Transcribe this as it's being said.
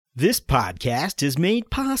This podcast is made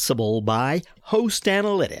possible by Host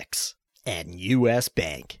Analytics and U.S.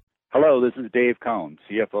 Bank. Hello, this is Dave Cohn,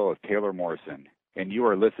 CFO of Taylor Morrison, and you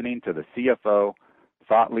are listening to the CFO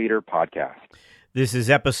Thought Leader Podcast. This is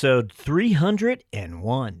episode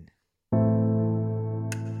 301.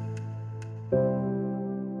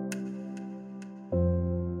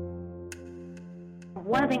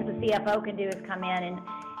 One of the things the CFO can do is come in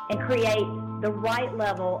and create the right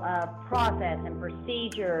level of process and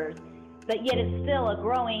procedures, but yet it's still a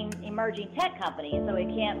growing, emerging tech company, and so it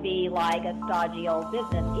can't be like a stodgy old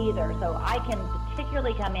business either. So I can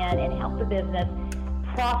particularly come in and help the business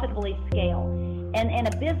profitably scale. And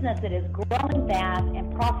a business that is growing fast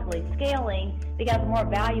and profitably scaling becomes a more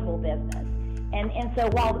valuable business. And so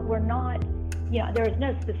while we're not, there is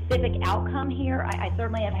no specific outcome here. I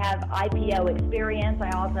certainly have had IPO experience. I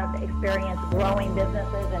also have experience growing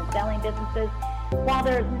businesses and selling businesses. While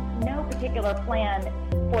there's no particular plan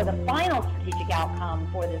for the final strategic outcome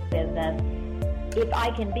for this business, if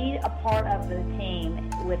I can be a part of the team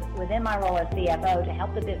within my role as CFO to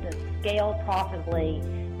help the business scale profitably,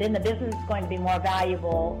 then the business is going to be more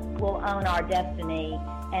valuable, we'll own our destiny,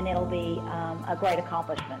 and it'll be a great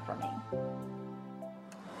accomplishment for me.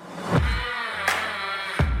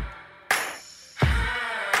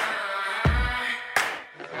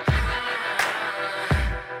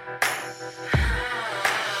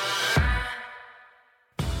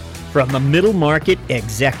 From the Middle Market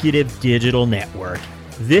Executive Digital Network,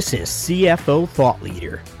 this is CFO Thought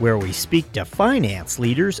Leader, where we speak to finance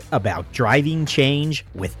leaders about driving change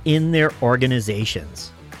within their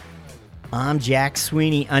organizations. I'm Jack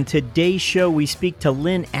Sweeney. On today's show, we speak to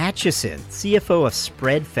Lynn Atchison, CFO of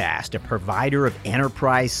Spredfast, a provider of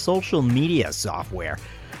enterprise social media software.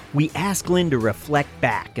 We ask Lynn to reflect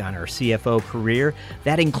back on her CFO career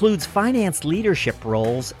that includes finance leadership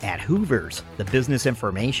roles at Hoover's, the business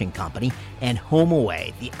information company, and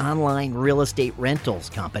HomeAway, the online real estate rentals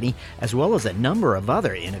company, as well as a number of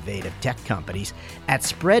other innovative tech companies. At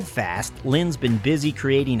Spredfast, Lynn's been busy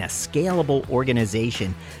creating a scalable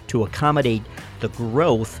organization to accommodate the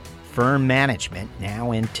growth firm management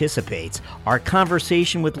now anticipates. Our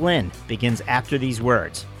conversation with Lynn begins after these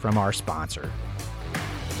words from our sponsor.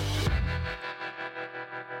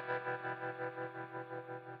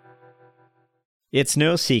 It's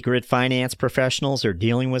no secret finance professionals are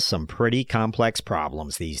dealing with some pretty complex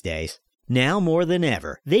problems these days. Now more than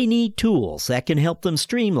ever, they need tools that can help them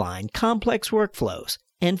streamline complex workflows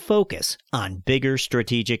and focus on bigger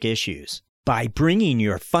strategic issues. By bringing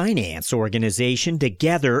your finance organization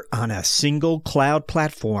together on a single cloud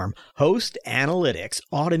platform, Host Analytics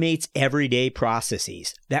automates everyday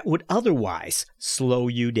processes that would otherwise slow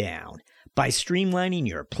you down. By streamlining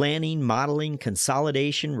your planning, modeling,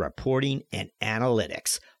 consolidation, reporting, and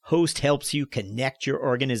analytics, Host helps you connect your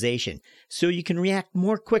organization so you can react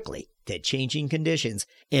more quickly to changing conditions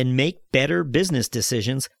and make better business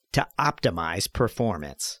decisions to optimize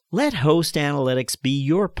performance. Let Host Analytics be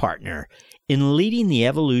your partner in leading the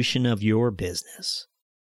evolution of your business.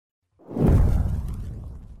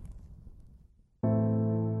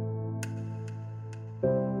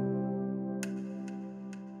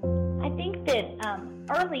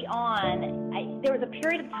 Early on, there was a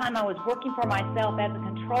period of time I was working for myself as a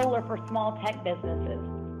controller for small tech businesses.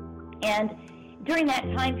 And during that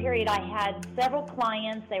time period, I had several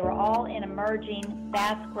clients. They were all in emerging,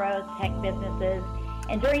 fast-growth tech businesses.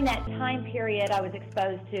 And during that time period, I was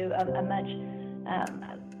exposed to a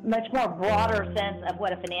much more broader sense of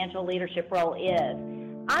what a financial leadership role is.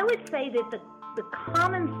 I would say that the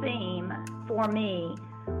common theme for me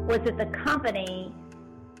was that the company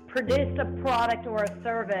produced a product or a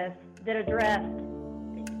service that addressed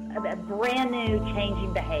a brand new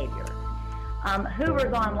changing behavior.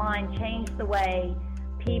 Hoover's Online changed the way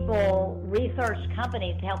people researched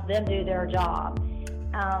companies to help them do their job.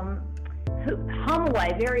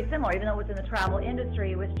 HomeAway, very similar, even though it was in the travel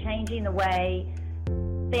industry, was changing the way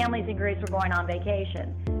families and groups were going on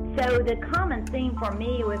vacation. So the common theme for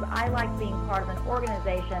me was I liked being part of an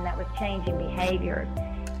organization that was changing behaviors.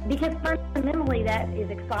 Because fundamentally that is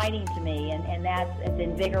exciting to me and it's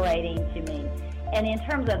invigorating to me. And in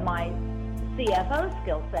terms of my CFO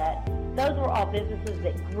skill set, those were all businesses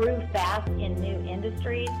that grew fast in new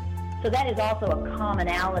industries. So that is also a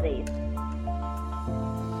commonality.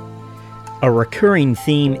 A recurring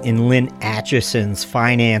theme in Lynn Atchison's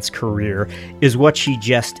finance career is what she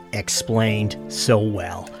just explained so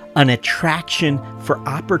well, an attraction for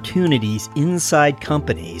opportunities inside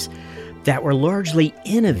companies that were largely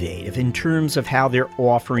innovative in terms of how their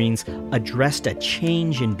offerings addressed a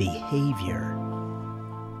change in behavior.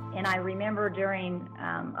 And I remember during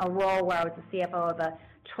a role where I was the CFO of a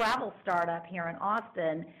travel startup here in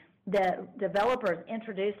Austin, the developers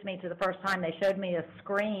introduced me to the first time. They showed me a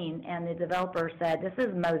screen, and the developer said, "This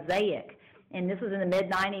is Mosaic." And this was in the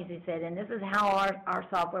mid-'90s, he said, and this is how our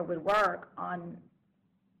software would work on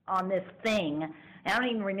this thing. And I don't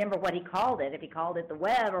even remember what he called it, if he called it the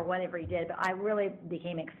web or whatever he did, but I really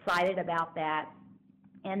became excited about that.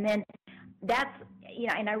 And then that's,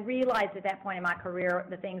 and I realized at that point in my career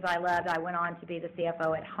the things I loved. I went on to be the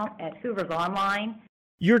CFO at Hoover's Online.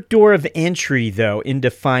 Your door of entry, though,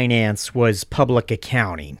 into finance was public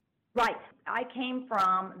accounting. Right. I came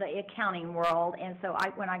from the accounting world, and so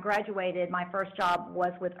when I graduated, my first job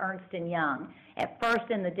was with Ernst & Young, at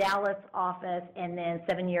first in the Dallas office and then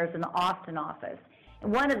 7 years in the Austin office.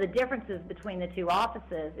 And one of the differences between the two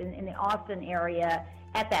offices, in the Austin area,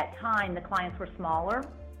 at that time, the clients were smaller.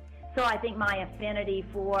 So I think my affinity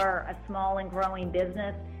for a small and growing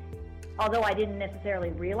business, although I didn't necessarily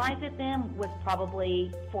realize it then, was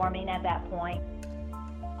probably forming at that point.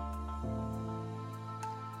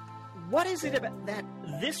 What is it about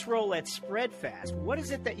this role at Spredfast? What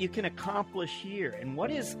is it that you can accomplish here? And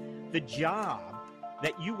what is the job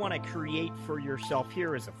that you want to create for yourself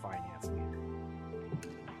here as a finance leader?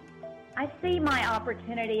 I see my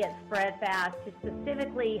opportunity at Spredfast to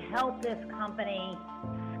specifically help this company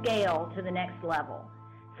scale to the next level.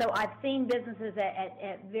 So I've seen businesses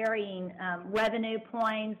at varying revenue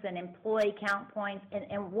points and employee count points.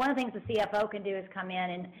 And one of the things the CFO can do is come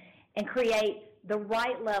in and create the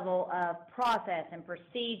right level of process and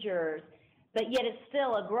procedures, but yet it's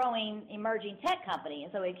still a growing, emerging tech company,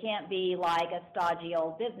 and so it can't be like a stodgy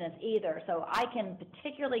old business either. So I can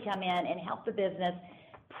particularly come in and help the business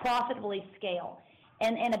profitably scale.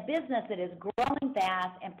 And a business that is growing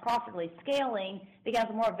fast and profitably scaling becomes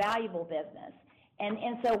a more valuable business.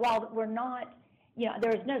 And so while we're not,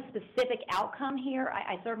 there's no specific outcome here.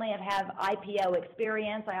 I certainly have IPO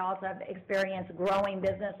experience. I also have experience growing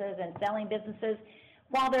businesses and selling businesses.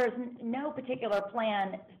 While there's no particular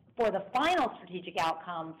plan for the final strategic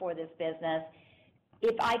outcome for this business,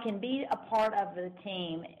 if I can be a part of the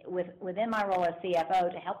team within my role as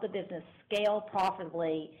CFO to help the business scale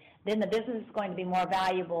profitably, then the business is going to be more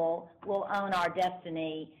valuable, we'll own our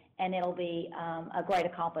destiny, and it'll be a great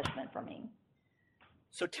accomplishment for me.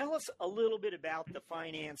 So tell us a little bit about the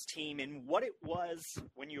finance team and what it was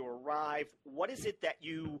when you arrived. What is it that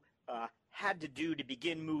you had to do to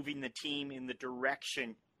begin moving the team in the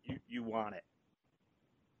direction you want it?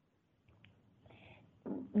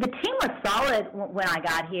 The team was solid when I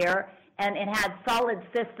got here and had solid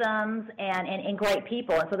systems and great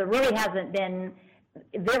people. And so there really hasn't been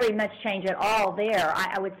very much change at all there.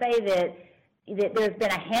 I would say that there's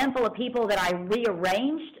been a handful of people that I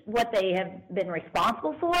rearranged what they have been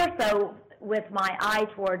responsible for. So with my eye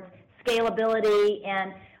towards scalability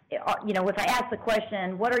and, if I ask the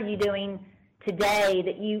question, what are you doing today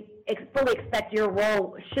that you fully expect your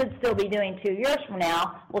role should still be doing 2 years from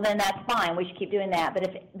now, well, then that's fine. We should keep doing that.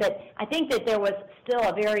 But I think that there was still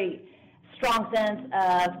a very strong sense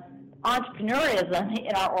of entrepreneurism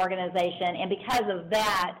in our organization. And because of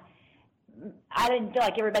that, I didn't feel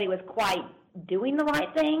like everybody was quite doing the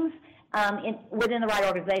right things within the right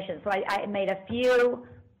organization. So I made a few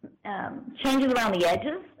changes around the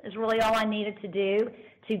edges is really all I needed to do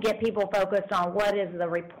to get people focused on what is the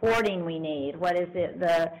reporting we need, what are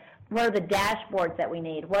the dashboards that we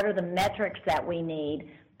need, what are the metrics that we need,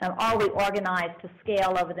 are we organized to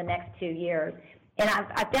scale over the next 2 years. And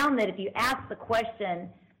I found that if you ask the question,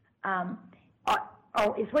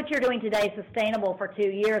 is what you're doing today sustainable for 2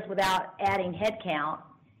 years without adding headcount?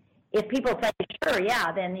 If people say, sure,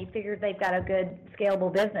 yeah, then you figure they've got a good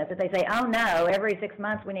scalable business. If they say, oh, no, every 6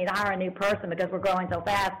 months we need to hire a new person because we're growing so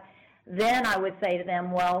fast, then I would say to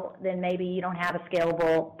them, well, then maybe you don't have a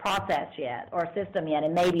scalable process yet or system yet,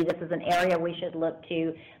 and maybe this is an area we should look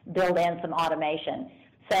to build in some automation.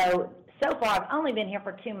 So far, I've only been here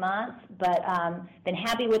for 2 months, but been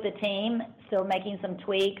happy with the team, still making some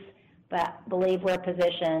tweaks, but believe we're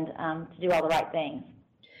positioned to do all the right things.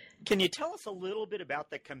 Can you tell us a little bit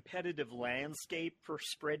about the competitive landscape for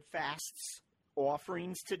Spredfast's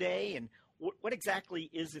offerings today, and what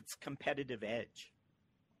exactly is its competitive edge?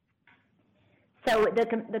 So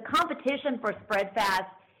the competition for Spredfast,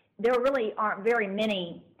 there really aren't very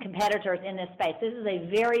many competitors in this space. This is a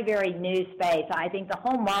very, very new space. I think the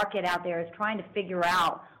whole market out there is trying to figure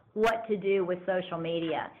out what to do with social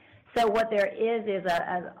media. So what there is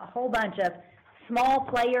a whole bunch of small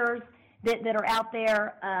players that are out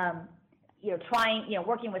there,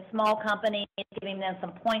 working with small companies, giving them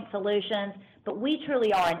some point solutions. But we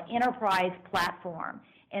truly are an enterprise platform.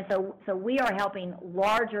 And so we are helping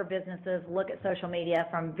larger businesses look at social media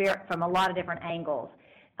from a lot of different angles.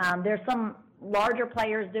 There's some larger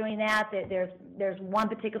players doing that. There's one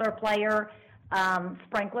particular player,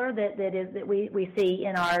 Sprinkler, that we see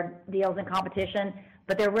in our deals and competition,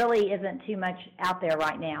 but there really isn't too much out there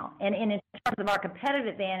right now. And in terms of our competitive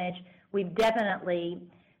advantage, we've definitely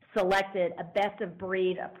selected a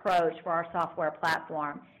best-of-breed approach for our software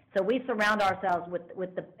platform. So we surround ourselves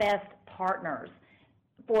with the best partners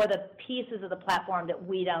for the pieces of the platform that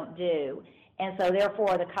we don't do. And so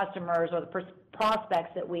therefore the customers or the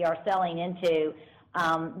prospects that we are selling into,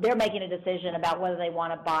 they're making a decision about whether they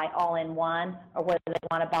want to buy all-in-one or whether they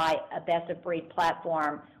want to buy a best-of-breed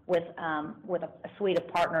platform with a suite of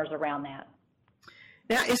partners around that.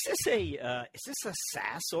 Now, is this a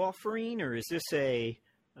SaaS offering, or is this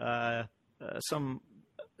some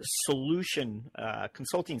solution,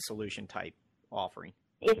 consulting solution type offering?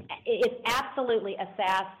 It's absolutely a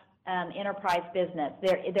SaaS enterprise business.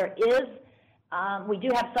 There is, we do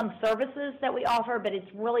have some services that we offer, but it's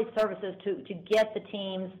really services to get the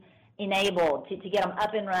teams enabled, to get them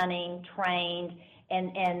up and running, trained,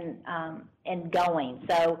 and going.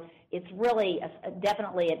 So it's really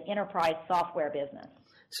definitely an enterprise software business.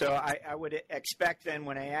 So I would expect then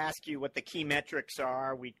when I ask you what the key metrics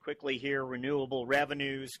are, we'd quickly hear renewable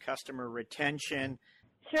revenues, customer retention.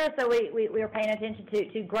 Sure. So we are paying attention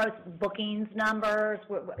to gross bookings numbers,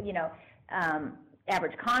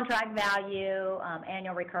 average contract value,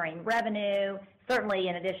 annual recurring revenue, certainly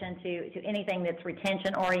in addition to anything that's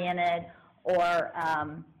retention oriented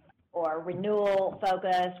or renewal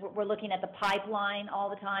focused. We're looking at the pipeline all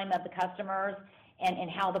the time of the customers and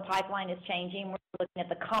how the pipeline is changing. We're looking at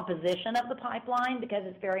the composition of the pipeline because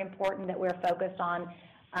it's very important that we're focused on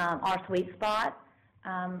our sweet spot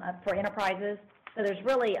for enterprises. So there's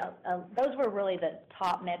really, those were really the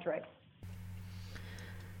top metrics.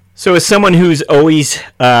 So as someone who's always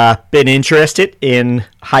been interested in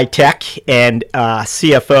high tech and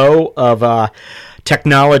CFO of a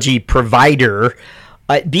technology provider,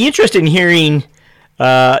 I'd be interested in hearing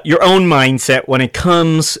your own mindset when it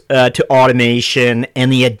comes to automation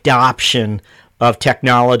and the adoption of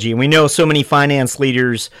technology. And we know so many finance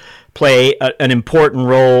leaders play an important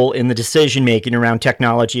role in the decision-making around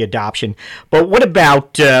technology adoption. But what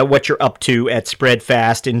about what you're up to at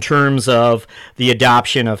Spredfast in terms of the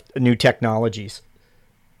adoption of new technologies?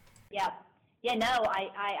 Yeah, no,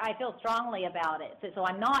 I feel strongly about it. So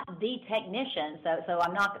I'm not the technician, so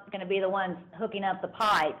I'm not going to be the one hooking up the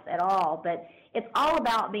pipes at all, but it's all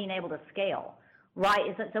about being able to scale,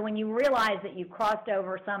 right? So when you realize that you've crossed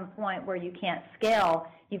over some point where you can't scale,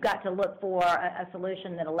 you've got to look for a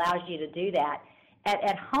solution that allows you to do that.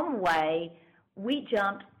 At HomeAway, we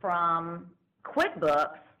jumped from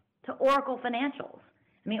QuickBooks to Oracle Financials.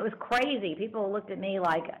 I mean, it was crazy. People looked at me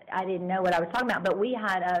like I didn't know what I was talking about, but we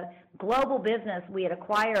had a global business. We had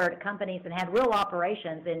acquired companies and had real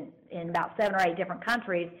operations in about 7 or 8 different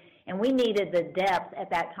countries, and we needed the depth at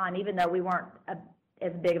that time. Even though we weren't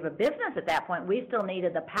as big of a business at that point, we still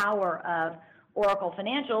needed the power of Oracle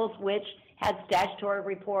Financials, which had statutory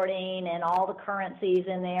reporting and all the currencies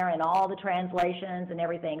in there and all the translations and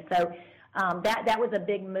everything. So that was a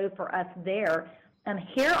big move for us there.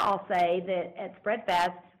 Here I'll say that at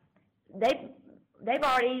Spredfast, they've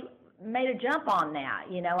already made a jump on that.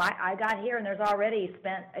 You know, I got here and there's already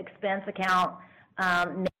expense account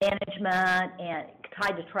management and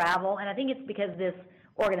tied to travel, and I think it's because this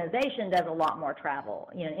organization does a lot more travel.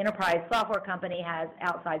 You know, an enterprise software company has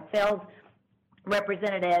outside sales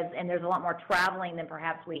representatives, and there's a lot more traveling than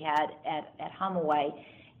perhaps we had at HomeAway.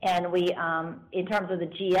 And we, in terms of the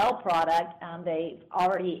GL product, they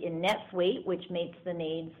already in NetSuite, which meets the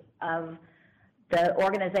needs of the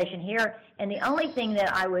organization here. And the only thing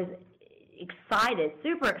that I was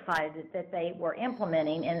super excited that they were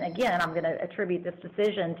implementing, and again, I'm going to attribute this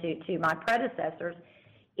decision to my predecessors,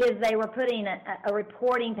 is they were putting a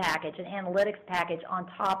reporting package, an analytics package on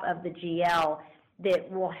top of the GL that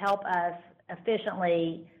will help us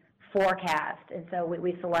efficiently forecast. And so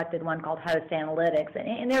we selected one called Host Analytics.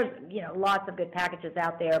 And there's, you know, lots of good packages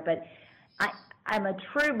out there, but I'm a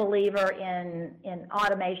true believer in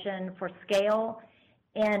automation for scale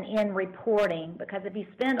and in reporting, because if you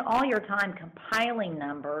spend all your time compiling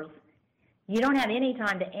numbers, you don't have any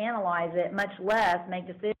time to analyze it, much less make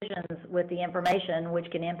decisions with the information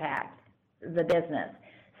which can impact the business.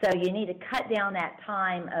 So you need to cut down that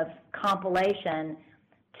time of compilation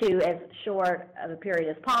to as short of a period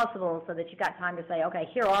as possible so that you've got time to say, okay,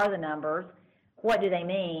 here are the numbers, what do they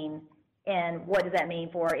mean, and what does that mean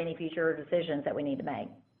for any future decisions that we need to make?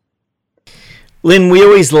 Lynn, we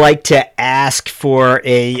always like to ask for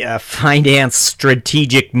a finance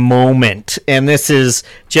strategic moment, and this is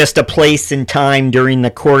just a place and time during the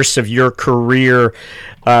course of your career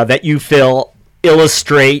that you feel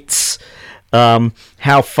illustrates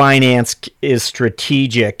how finance is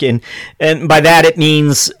strategic. And by that it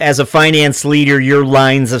means, as a finance leader, your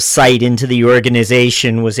lines of sight into the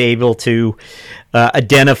organization was able to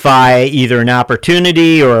identify either an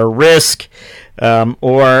opportunity or a risk,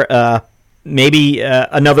 or maybe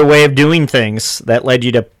another way of doing things that led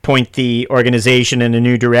you to point the organization in a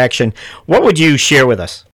new direction. What would you share with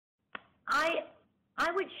us?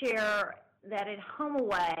 I would share that at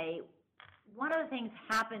HomeAway, one of the things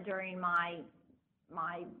happened during my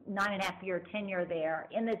 9.5-year tenure there,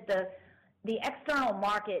 in that the external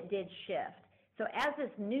market did shift. So as this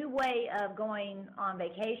new way of going on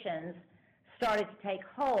vacations started to take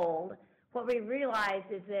hold, what we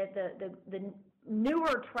realized is that the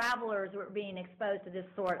newer travelers who were being exposed to this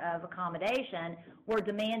sort of accommodation were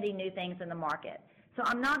demanding new things in the market. So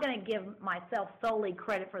I'm not going to give myself solely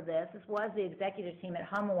credit for this. This was the executive team at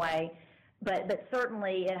HomeAway, but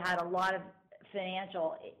certainly it had a lot of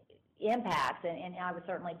financial impacts, and I was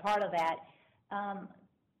certainly part of that.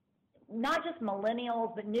 Not just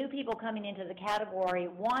millennials, but new people coming into the category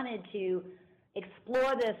wanted to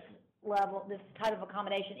explore this type of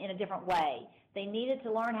accommodation in a different way. They needed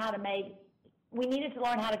to learn we needed to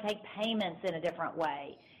learn how to take payments in a different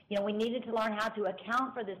way. We needed to learn how to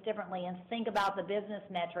account for this differently and think about the business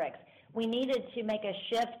metrics. We needed to make a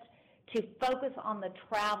shift to focus on the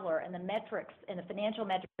traveler and the metrics and the financial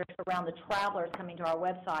metrics around the travelers coming to our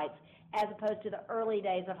websites, as opposed to the early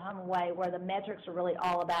days of HomeAway, where the metrics are really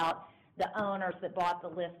all about the owners that bought the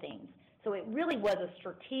listings. So it really was a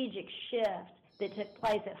strategic shift that took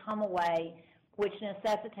place at HomeAway, which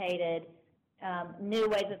necessitated new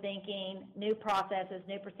ways of thinking, new processes,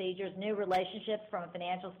 new procedures, new relationships from a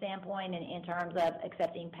financial standpoint in terms of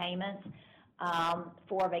accepting payments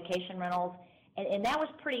for vacation rentals. And that was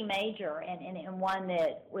pretty major, and one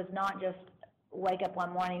that was not just wake up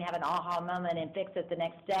one morning, have an aha moment, and fix it the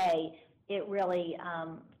next day. It really,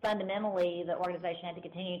 fundamentally, the organization had to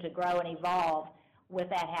continue to grow and evolve with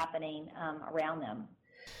that happening around them.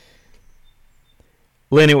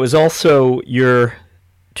 Lynn, it was also your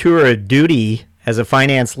tour of duty as a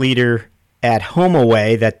finance leader at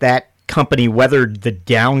HomeAway that company weathered the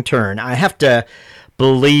downturn. I have to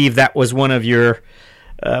believe that was one of your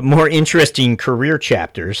more interesting career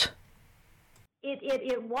chapters.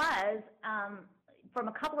 It was from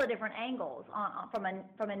a couple of different angles.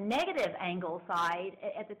 From a negative angle side,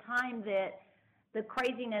 at the time that the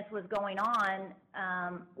craziness was going on,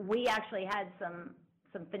 we actually had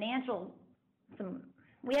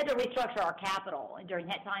we had to restructure our capital during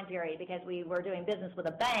that time period, because we were doing business with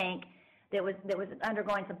a bank that was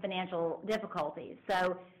undergoing some financial difficulties.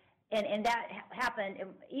 So, and that happened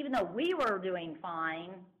even though we were doing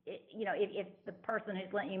fine. If the person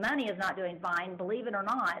who's lent you money is not doing fine, believe it or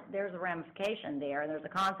not, there's a ramification there, and there's a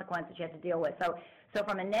consequence that you have to deal with. So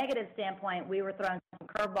from a negative standpoint, we were throwing some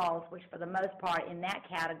curveballs, which for the most part in that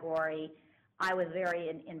category, I was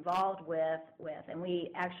very involved with, and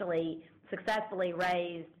we actually successfully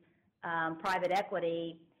raised private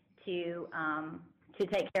equity to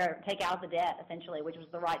take out the debt, essentially, which was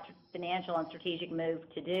the right financial and strategic move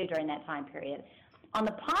to do during that time period. On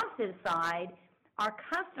the positive side, our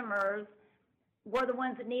customers were the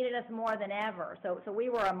ones that needed us more than ever. So we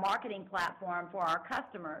were a marketing platform for our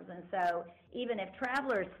customers, and so even if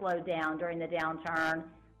travelers slowed down during the downturn,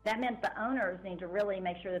 that meant the owners need to really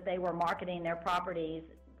make sure that they were marketing their properties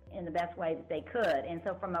in the best way that they could. And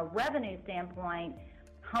so from a revenue standpoint,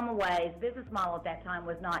 HomeAway's business model at that time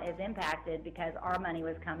was not as impacted, because our money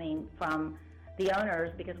was coming from the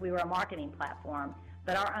owners because we were a marketing platform.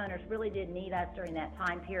 But our owners really did need us during that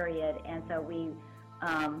time period, and so we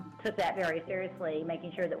took that very seriously,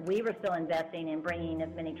 making sure that we were still investing in bringing as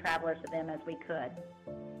many travelers to them as we could.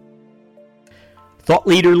 Thought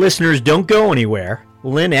Leader listeners, don't go anywhere.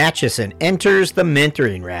 Lynn Atchison enters the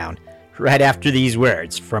mentoring round right after these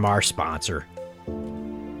words from our sponsor.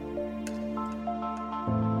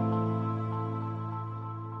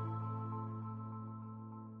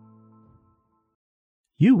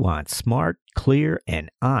 You want smart, clear,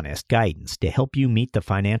 and honest guidance to help you meet the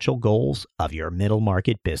financial goals of your middle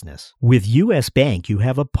market business. With U.S. Bank, you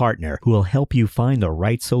have a partner who will help you find the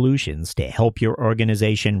right solutions to help your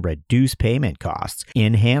organization reduce payment costs,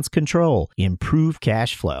 enhance control, improve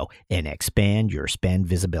cash flow, and expand your spend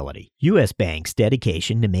visibility. U.S. Bank's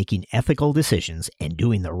dedication to making ethical decisions and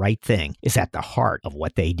doing the right thing is at the heart of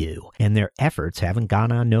what they do, and their efforts haven't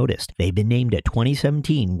gone unnoticed. They've been named a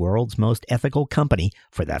 2017 World's Most Ethical Company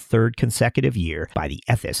for the third consecutive year by the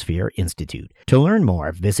Ethisphere Institute. To learn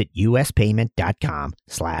more, visit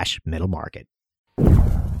uspayment.com/middle-market.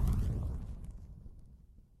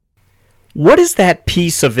 What is that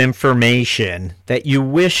piece of information that you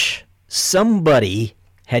wish somebody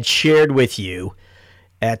had shared with you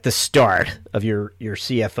at the start of your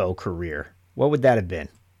CFO career? What would that have been?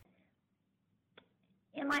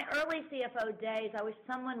 In my early CFO days, I wish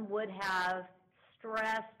someone would have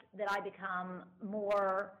stressed that I become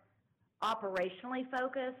more operationally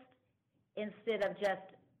focused instead of just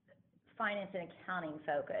finance and accounting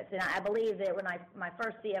focused. And I believe that when my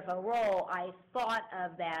first CFO role, I thought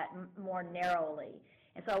of that more narrowly.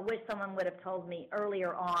 And so I wish someone would have told me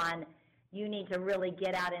earlier on, you need to really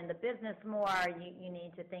get out in the business more, you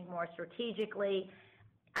need to think more strategically.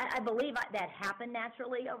 I believe that happened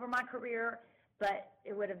naturally over my career, but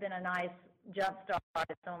it would have been a nice jump start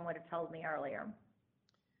if someone would have told me earlier.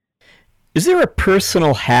 Is there a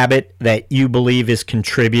personal habit that you believe has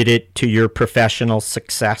contributed to your professional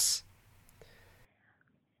success?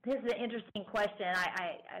 This is an interesting question.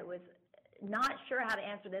 I was not sure how to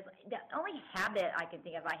answer this. The only habit I can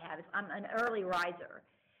think of I have is I'm an early riser.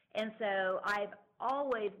 And so I've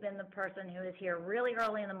always been the person who is here really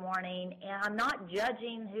early in the morning, and I'm not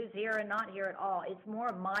judging who's here and not here at all. It's more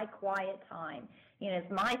of my quiet time. It's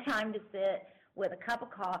my time to sit with a cup of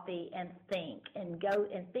coffee and think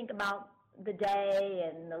about the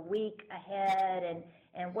day and the week ahead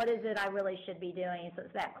and what is it I really should be doing. So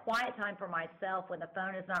it's that quiet time for myself when the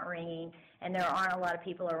phone is not ringing and there aren't a lot of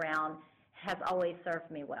people around has always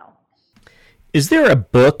served me well. Is there a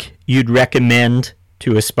book you'd recommend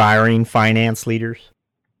to aspiring finance leaders?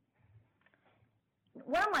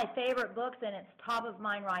 One of my favorite books, and it's top of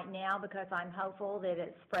mind right now because I'm hopeful that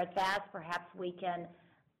it's Spredfast. Perhaps we can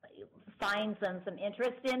find some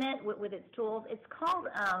interest in it with its tools. It's called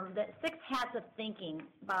The 6 Hats of Thinking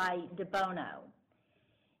by De Bono.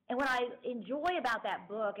 And what I enjoy about that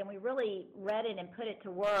book, and we really read it and put it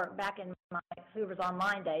to work back in my Hoover's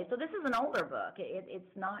Online days. So this is an older book.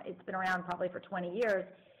 It's been around probably for 20 years,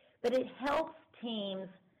 but it helps teams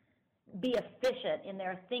be efficient in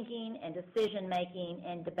their thinking and decision making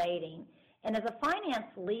and debating. And as a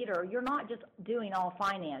finance leader, you're not just doing all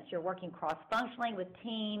finance. You're working cross-functionally with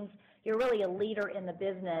teams. You're really a leader in the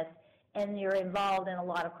business, and you're involved in a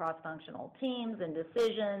lot of cross-functional teams and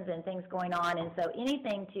decisions and things going on. And so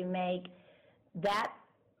anything to make that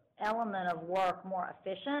element of work more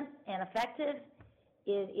efficient and effective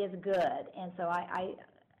is good. And so I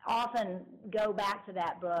often go back to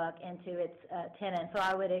that book and to its tenets. So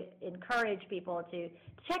I would encourage people to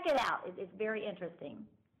check it out. It's very interesting.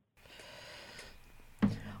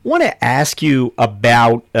 I want to ask you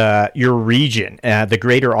about your region, the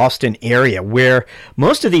greater Austin area, where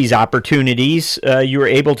most of these opportunities you were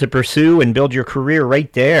able to pursue and build your career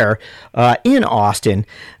right there in Austin.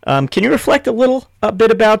 Can you reflect a bit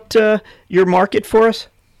about your market for us?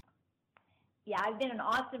 Yeah, I've been in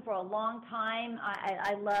Austin for a long time.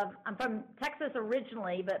 I'm from Texas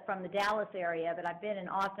originally, but from the Dallas area, but I've been in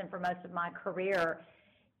Austin for most of my career.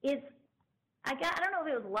 I don't know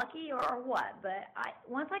if it was lucky or what, but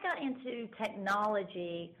once I got into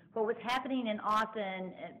technology, what was happening in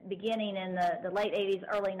Austin beginning in the late 80s,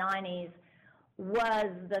 early 90s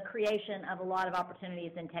was the creation of a lot of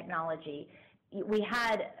opportunities in technology. We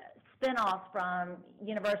had spinoffs from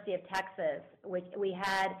University of Texas, which we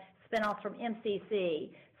had spinoffs from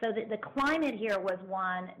MCC. So the climate here was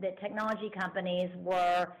one that technology companies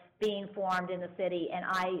were being formed in the city, and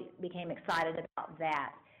I became excited about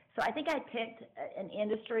that. So I think I picked an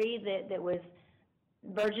industry that was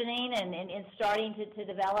burgeoning and starting to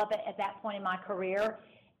develop at that point in my career.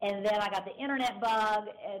 And then I got the internet bug,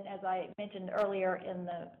 and as I mentioned earlier in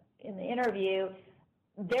the interview,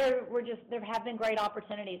 there have been great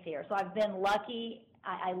opportunities here. So I've been lucky.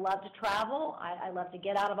 I love to travel. I love to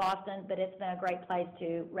get out of Austin, but it's been a great place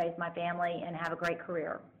to raise my family and have a great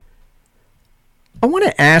career. I want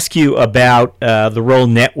to ask you about the role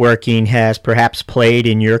networking has perhaps played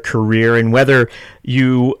in your career and whether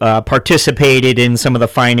you participated in some of the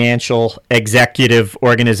financial executive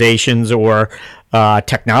organizations or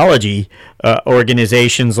technology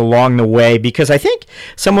organizations along the way, because I think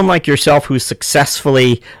someone like yourself who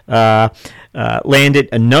successfully landed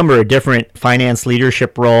a number of different finance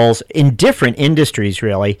leadership roles in different industries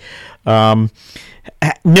really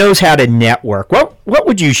knows how to network. What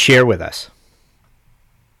would you share with us?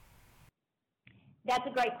 That's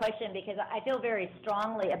a great question because I feel very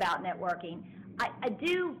strongly about networking. I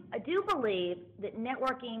do believe that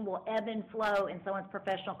networking will ebb and flow in someone's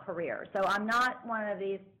professional career. So I'm not one of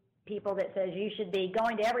these people that says you should be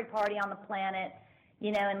going to every party on the planet,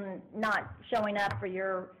 and not showing up for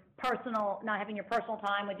not having your personal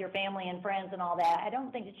time with your family and friends and all that. I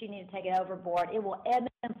don't think that you need to take it overboard. It will ebb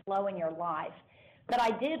and flow in your life. But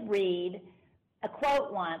I did read a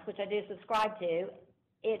quote once, which I do subscribe to.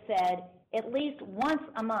 It said, at least once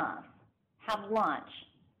a month, have lunch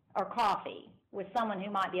or coffee with someone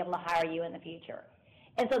who might be able to hire you in the future.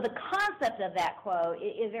 And so the concept of that quote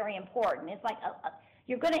is very important. It's like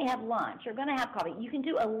you're going to have lunch, you're going to have coffee. You can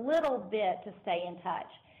do a little bit to stay in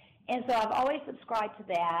touch. And so I've always subscribed to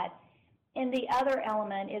that. And the other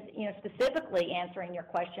element is, specifically answering your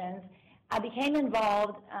questions. I became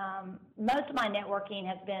involved. Most of my networking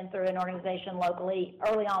has been through an organization locally,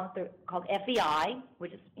 early on called FEI,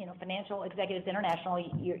 which is Financial Executives International.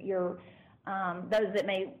 Those that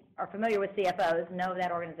are familiar with CFOs know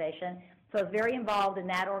that organization. So I was very involved in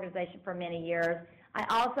that organization for many years. I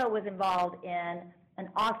also was involved in an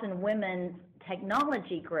Austin Women's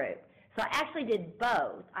Technology Group. So I actually did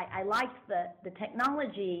both. I liked the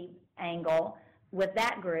technology angle with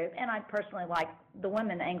that group, and I personally liked the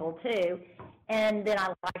women angle too. And then I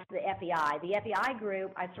liked the FEI. The FEI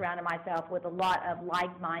group, I surrounded myself with a lot of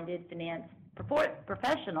like-minded finance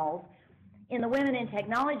professionals. In the Women in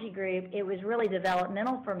Technology group, it was really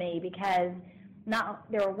developmental for me because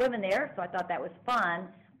there were women there, so I thought that was fun,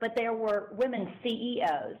 but there were women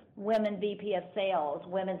CEOs, women VP of sales,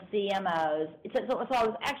 women CMOs. So I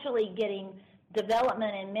was actually getting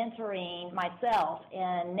development and mentoring myself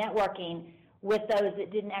and networking with those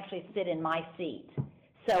that didn't actually sit in my seat.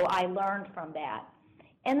 So I learned from that.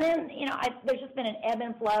 And then, there's just been an ebb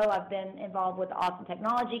and flow. I've been involved with the Austin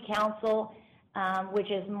Technology Council, which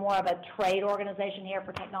is more of a trade organization here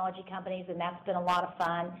for technology companies, and that's been a lot of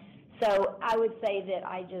fun. So I would say that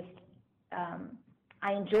I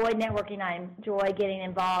enjoy networking, I enjoy getting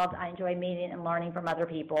involved, I enjoy meeting and learning from other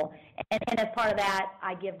people. And as part of that,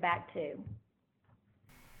 I give back too.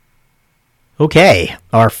 Okay,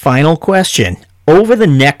 our final question. Over the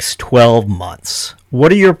next 12 months,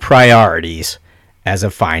 what are your priorities as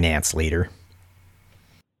a finance leader?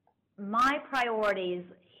 My priorities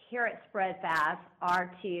here at Spredfast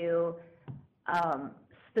are to,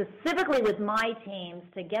 specifically with my teams,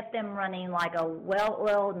 to get them running like a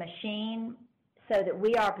well-oiled machine so that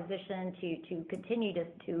we are positioned to continue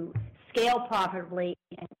to scale profitably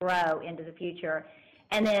and grow into the future.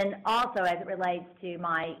 And then also, as it relates to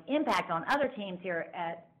my impact on other teams here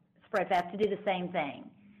at Spredfast, to do the same thing.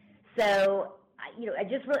 So,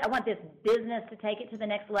 I want this business to take it to the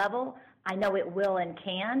next level. I know it will and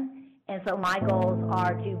can. And so my goals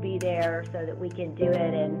are to be there so that we can do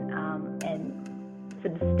it and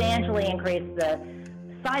substantially increase the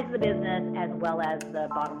size of the business as well as the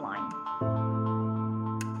bottom line.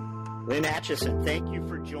 Lynn Atchison, thank you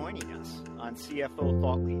for joining us on CFO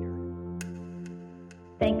Thought Leader.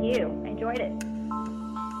 Thank you. I enjoyed it.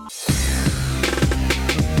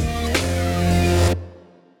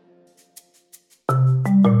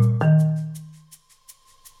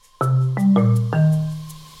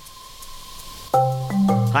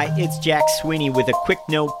 Hi, it's Jack Sweeney with a quick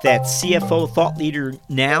note that CFO Thought Leader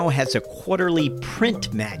now has a quarterly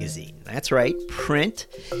print magazine. That's right, print.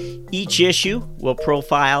 Each issue will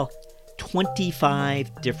profile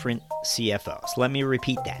 25 different CFOs. Let me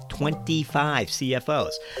repeat that, 25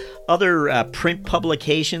 CFOs. Other print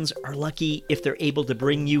publications are lucky if they're able to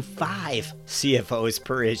bring you 5 CFOs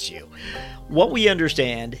per issue. What we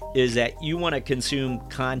understand is that you want to consume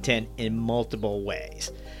content in multiple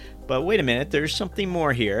ways. But wait a minute, there's something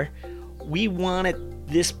more here. We wanted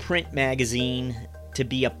this print magazine to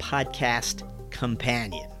be a podcast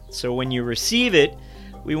companion. So when you receive it,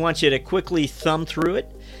 we want you to quickly thumb through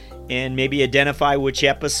it and maybe identify which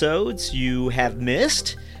episodes you have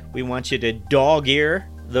missed. We want you to dog-ear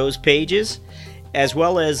those pages, as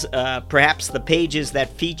well as perhaps the pages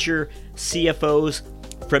that feature CFOs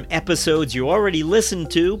from episodes you already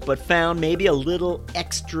listened to but found maybe a little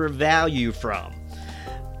extra value from.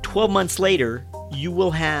 12 months later, you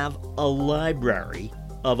will have a library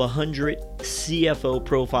of 100 CFO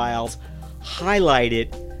profiles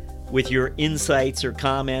highlighted with your insights or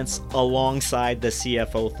comments alongside the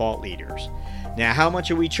CFO thought leaders. Now, how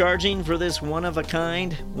much are we charging for this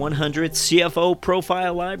one-of-a-kind 100 CFO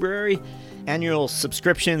profile library? Annual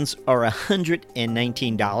subscriptions are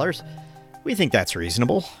 $119. We think that's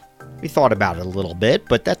reasonable. We thought about it a little bit,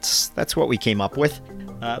 but that's what we came up with.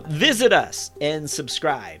 Visit us and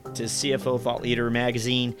subscribe to CFO Thought Leader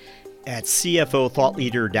magazine at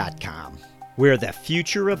cfothoughtleader.com, where the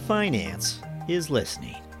future of finance is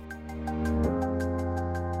listening.